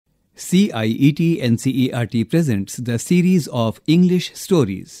CIET NCERT presents the series of English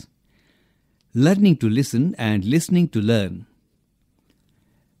stories. Learning to listen and listening to learn.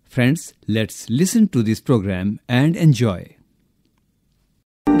 Friends, let's listen to this program and enjoy.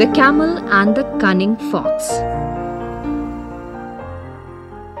 The Camel and the Cunning Fox.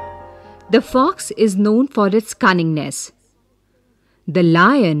 The fox is known for its cunningness. The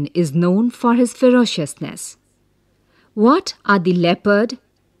lion is known for his ferociousness. What are the leopard,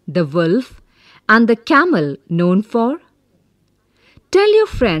 the wolf, and the camel known for? Tell your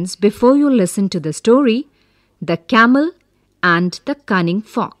friends before you listen to the story, The Camel and the Cunning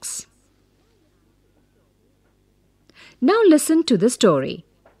Fox. Now listen to the story.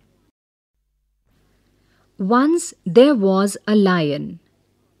 Once there was a lion.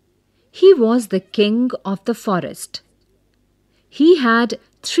 He was the king of the forest. He had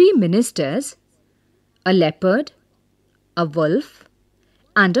 3 ministers, a leopard, a wolf,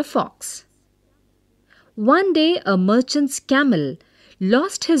 and a fox. One day a merchant's camel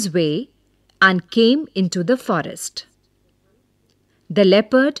lost his way and came into the forest. The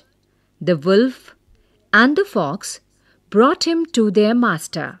leopard, the wolf, and the fox brought him to their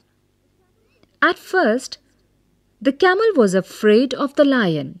master. At first, the camel was afraid of the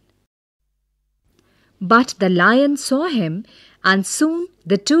lion. But the lion saw him, and soon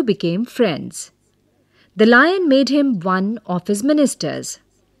the two became friends. The lion made him one of his ministers.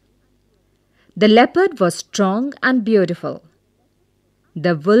 The leopard was strong and beautiful.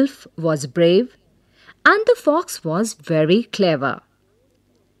 The wolf was brave, and the fox was very clever.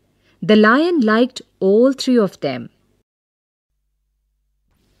 The lion liked all 3 of them.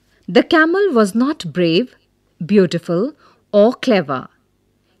 The camel was not brave, beautiful, or clever.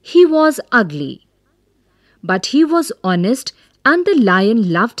 He was ugly. But he was honest, and the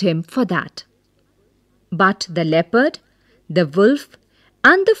lion loved him for that. But the leopard, the wolf,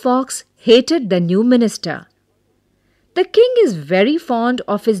 and the fox hated the new minister. "The king is very fond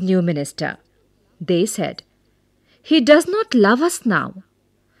of his new minister," they said. "He does not love us now.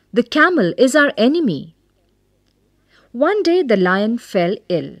 The camel is our enemy." One day the lion fell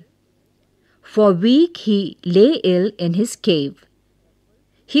ill. For a week he lay ill in his cave.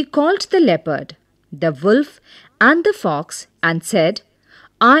 He called the leopard, the wolf, and the fox and said,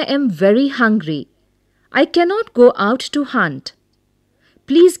 "I am very hungry. I cannot go out to hunt.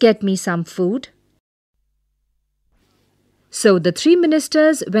 Please get me some food." So the 3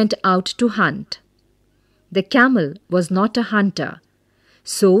 ministers went out to hunt. The camel was not a hunter,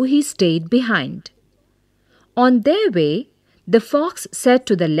 so he stayed behind. On their way, the fox said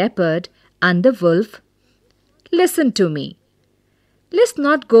to the leopard and the wolf, "Listen to me. Let's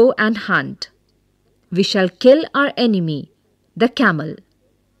not go and hunt. We shall kill our enemy, the camel.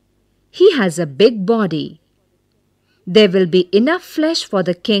 He has a big body. There will be enough flesh for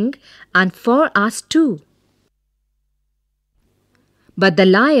the king and for us too." "But the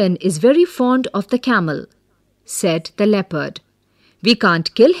lion is very fond of the camel," said the leopard. "We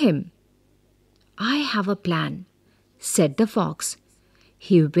can't kill him." "I have a plan," said the fox.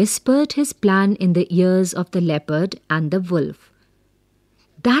 He whispered his plan in the ears of the leopard and the wolf.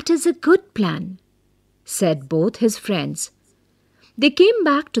 "That is a good plan," said both his friends. They came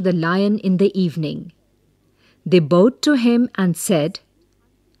back to the lion in the evening. They bowed to him and said,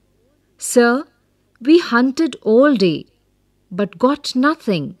 "Sir, we hunted all day, but got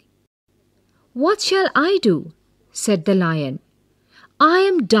nothing." "What shall I do?" said the lion. "I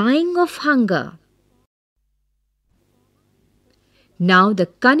am dying of hunger." Now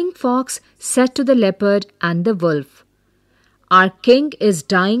the cunning fox said to the leopard and the wolf, "Our king is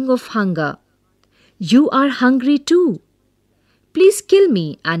dying of hunger. You are hungry too. Please kill me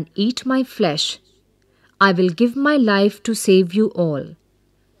and eat my flesh. I will give my life to save you all."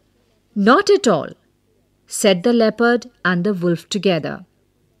 "Not at all," said the leopard and the wolf together.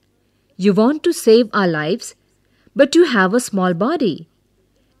 "You want to save our lives, but you have a small body,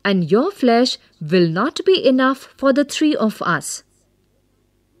 and your flesh will not be enough for the 3 of us."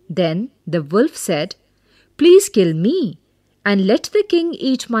 Then the wolf said, "Please kill me and let the king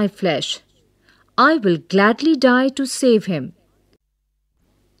eat my flesh. I will gladly die to save him."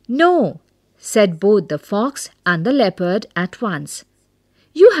 "No," said both the fox and the leopard at once.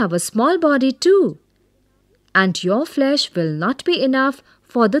 "You have a small body too, and your flesh will not be enough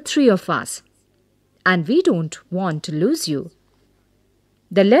for the 3 of us, and we don't want to lose you."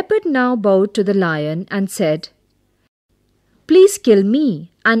 The leopard now bowed to the lion and said, "Please kill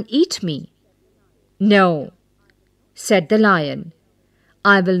me and eat me." "No," said the lion.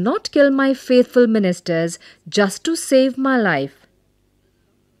 "I will not kill my faithful ministers just to save my life."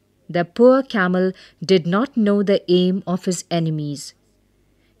 The poor camel did not know the aim of his enemies.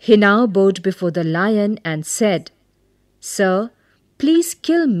 He now bowed before the lion and said, "Sir, please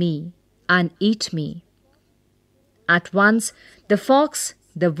kill me and eat me." At once the fox,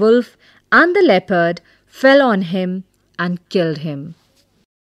 the wolf, and the leopard fell on him and killed him.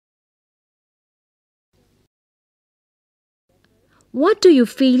 What do you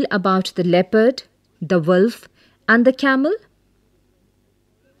feel about the leopard, the wolf, and the camel?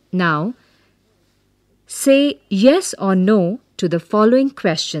 Now, say yes or no to the following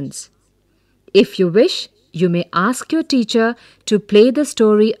questions. If you wish, you may ask your teacher to play the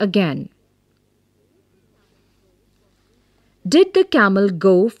story again. Did the camel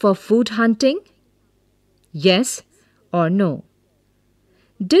go for food hunting? Yes or no?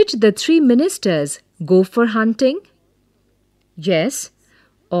 Did the three ministers go for hunting? Yes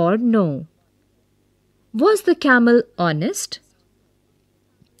or no? Was the camel honest?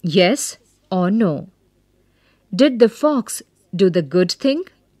 Yes or no? Did the fox do the good thing?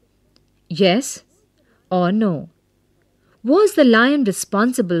 Yes or no? Was the lion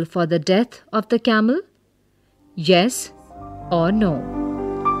responsible for the death of the camel? Yes or no?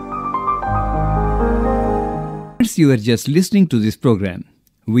 Friends, you are just listening to this program.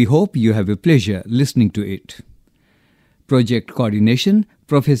 We hope you have a pleasure listening to it. Project Coordination,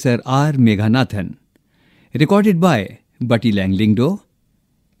 Professor R. Meghanathan. Recorded by Bati Langlingdo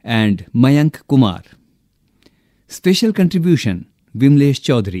and Mayank Kumar. Special contribution, Vimlesh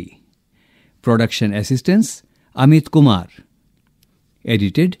Chaudhary. Production assistance, Amit Kumar.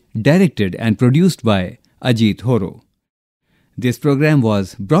 Edited, directed and produced by Ajit Horo. This program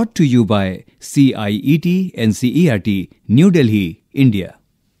was brought to you by CIET NCERT, New Delhi, India.